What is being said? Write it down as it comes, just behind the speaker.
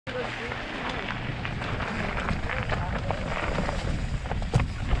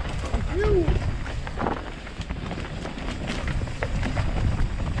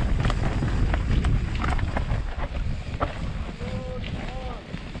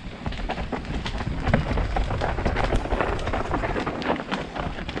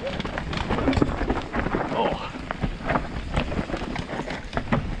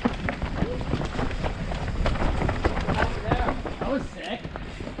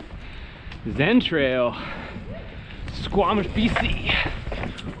Zen Trail, Squamish, BC.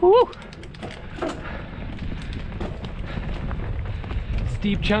 Woo!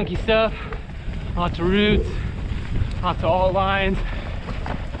 Steep, chunky stuff, lots of roots, lots of alt lines.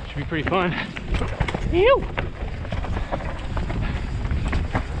 Should be pretty fun. Ew!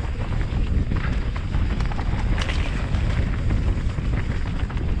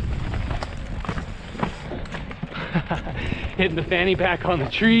 Hitting the fanny pack on the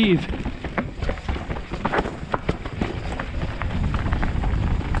trees.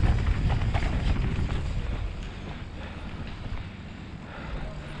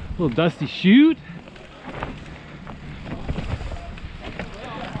 Little dusty chute.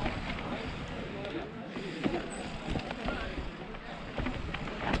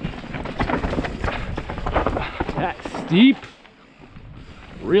 That's steep.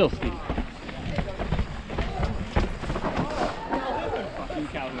 Real steep.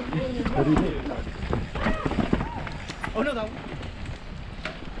 What do you do? Oh no, that one.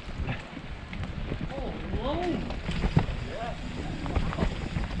 Oh, whoa. Yeah.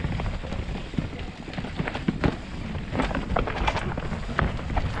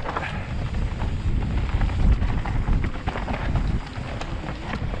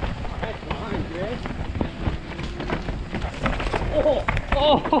 That's fine, Greg. Oh,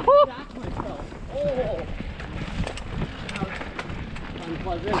 oh. That's myself. Oh.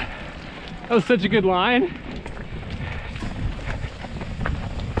 Unpleasant. That was such a good line.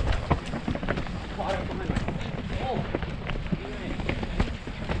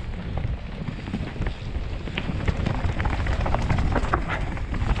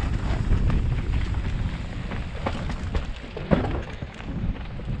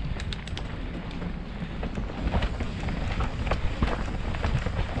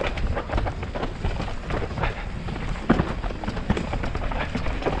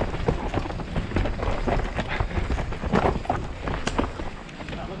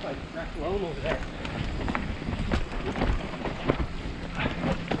 Over there.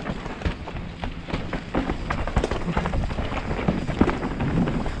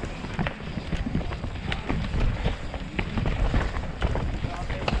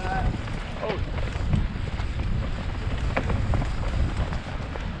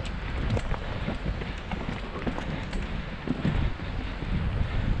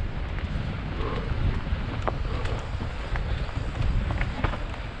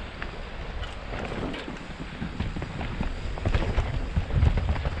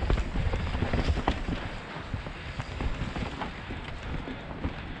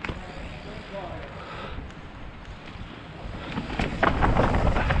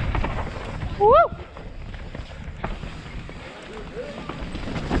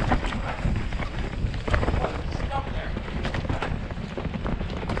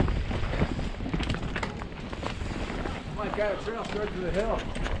 Got a trail straight to the hill.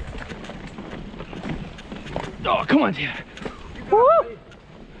 Oh, come on, Dad. Woo!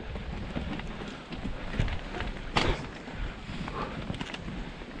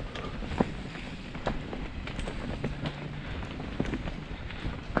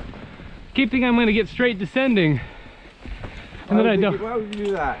 Keep thinking I'm going to get straight descending, and then I don't. Why would you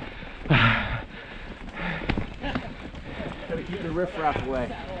do that? Gotta keep the riffraff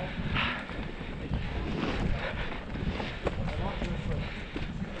away.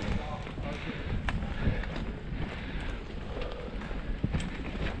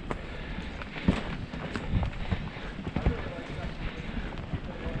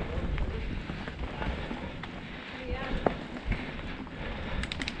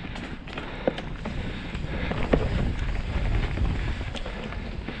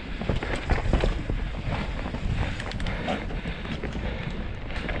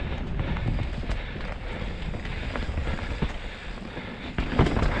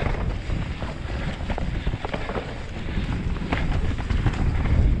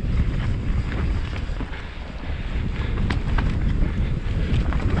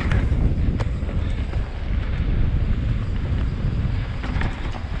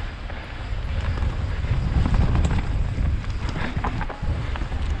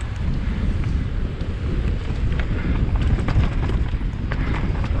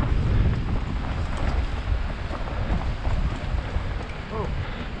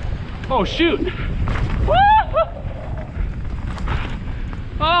 Oh shoot! Woo!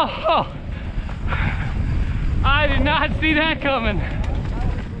 Oh, I did not see that coming.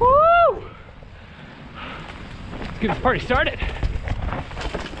 Woo! Let's get this party started.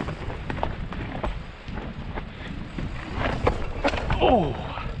 Oh!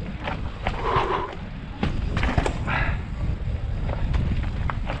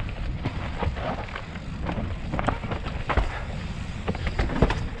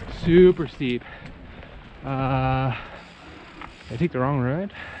 super steep. I take the wrong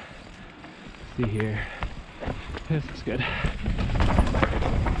road. Let's see here. This is good.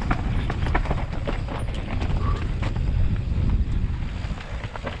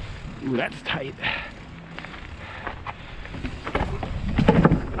 Ooh, that's tight.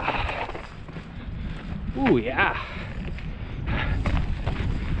 Ooh, yeah.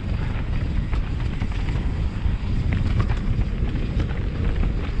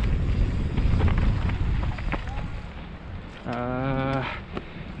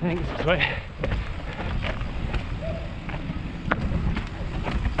 I think it's this way.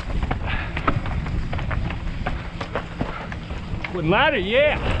 Wooden ladder,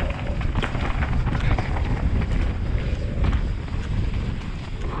 yeah.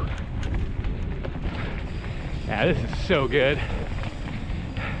 Yeah, this is so good.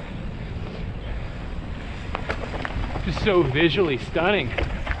 Just so visually stunning.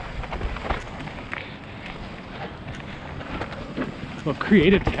 Little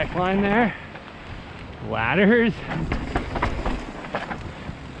creative tech line there. Ladders.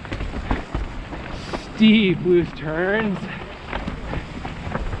 Steep loose turns.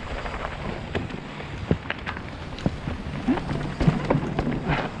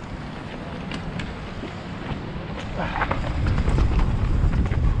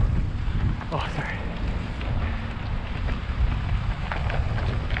 Oh, sorry.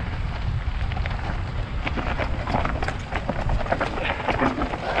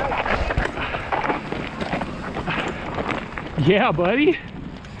 Yeah, buddy.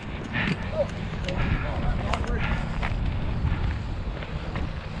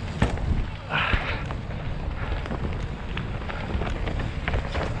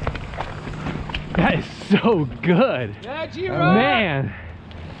 That is so good. Man.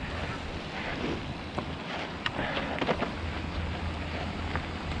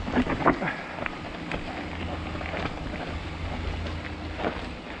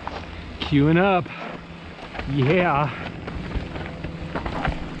 Queuing up. Yeah.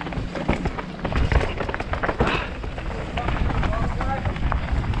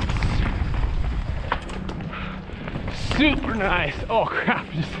 Super nice. Oh crap,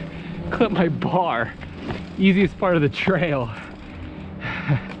 just clipped my bar. Easiest part of the trail.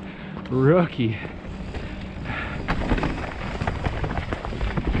 Rookie.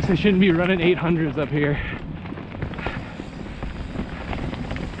 Guess I shouldn't be running 800s up here.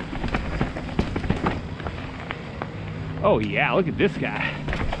 Oh yeah, look at this guy.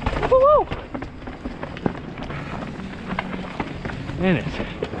 Woo! Man,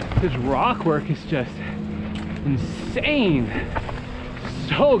 this rock work is just insane.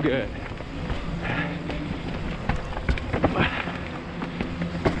 So good.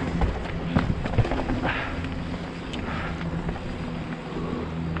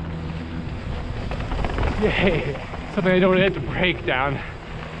 Yay, something I don't have to break down.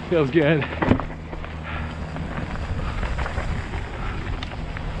 Feels good.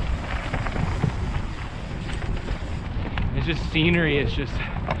 It's just scenery, it's just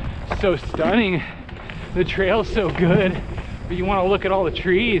so stunning. The trail's so good, but you want to look at all the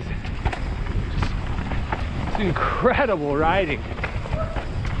trees. Just, it's incredible riding.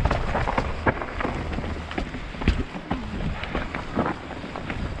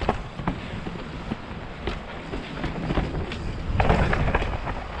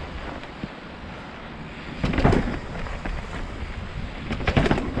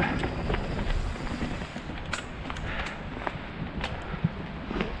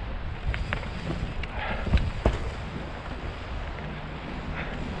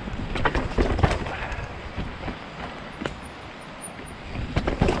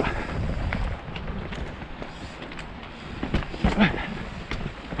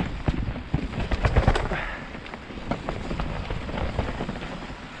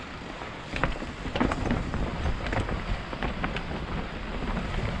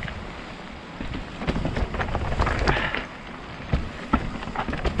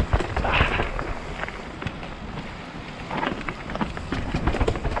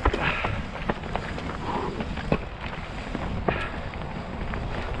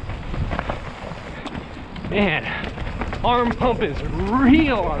 Man, arm pump is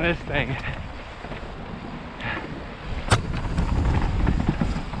real on this thing.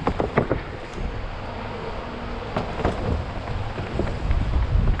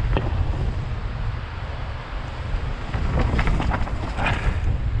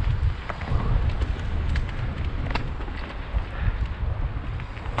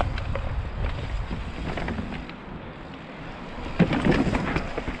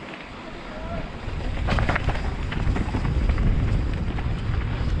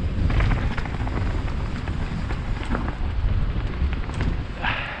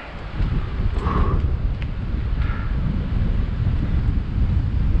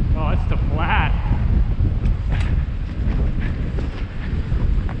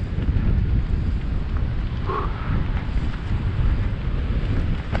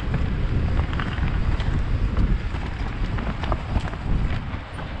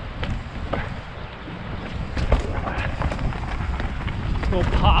 Little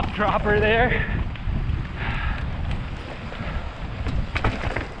pop dropper there.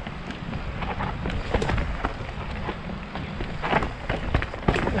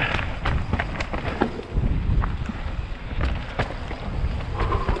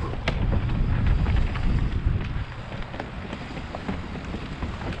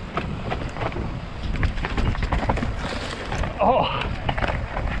 Oh.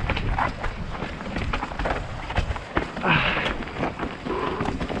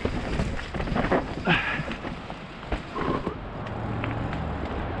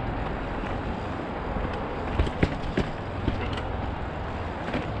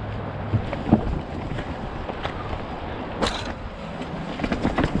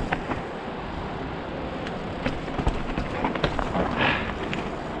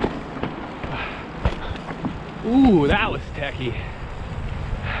 Ooh, that was techie.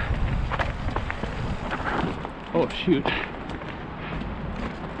 Oh shoot.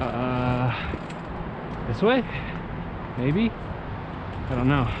 This way? Maybe? I don't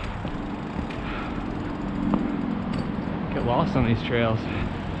know. Get lost on these trails.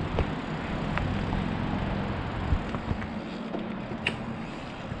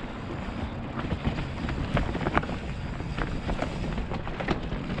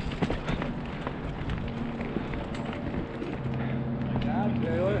 God,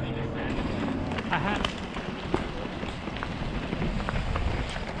 Taylor. Haha.